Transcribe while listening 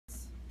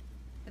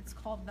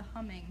called the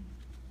humming.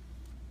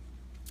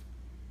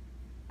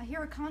 I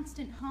hear a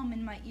constant hum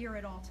in my ear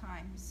at all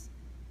times.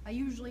 I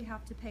usually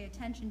have to pay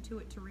attention to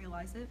it to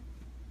realize it.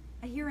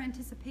 I hear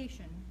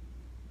anticipation.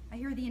 I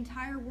hear the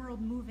entire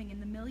world moving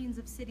and the millions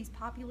of cities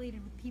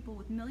populated with people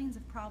with millions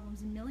of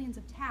problems and millions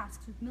of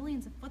tasks with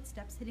millions of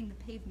footsteps hitting the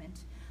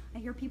pavement. I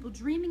hear people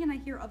dreaming and I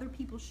hear other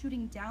people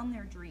shooting down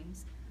their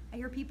dreams. I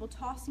hear people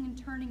tossing and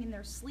turning in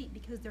their sleep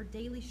because their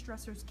daily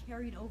stressors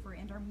carried over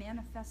and are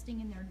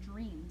manifesting in their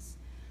dreams.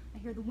 I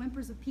hear the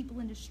whimpers of people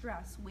in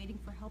distress waiting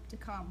for help to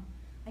come.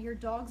 I hear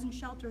dogs in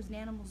shelters and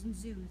animals in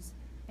zoos.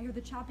 I hear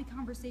the choppy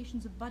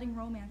conversations of budding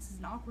romances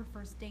and awkward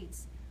first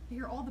dates. I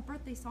hear all the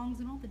birthday songs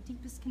and all the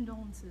deepest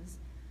condolences.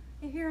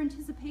 I hear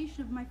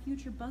anticipation of my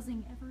future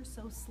buzzing ever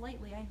so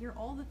slightly. I hear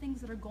all the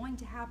things that are going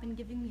to happen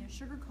giving me a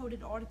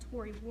sugar-coated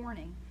auditory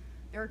warning.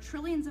 There are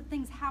trillions of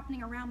things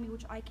happening around me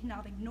which I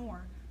cannot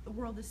ignore. The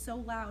world is so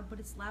loud, but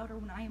it's louder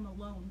when I am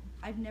alone.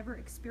 I've never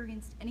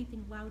experienced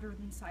anything louder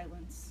than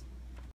silence.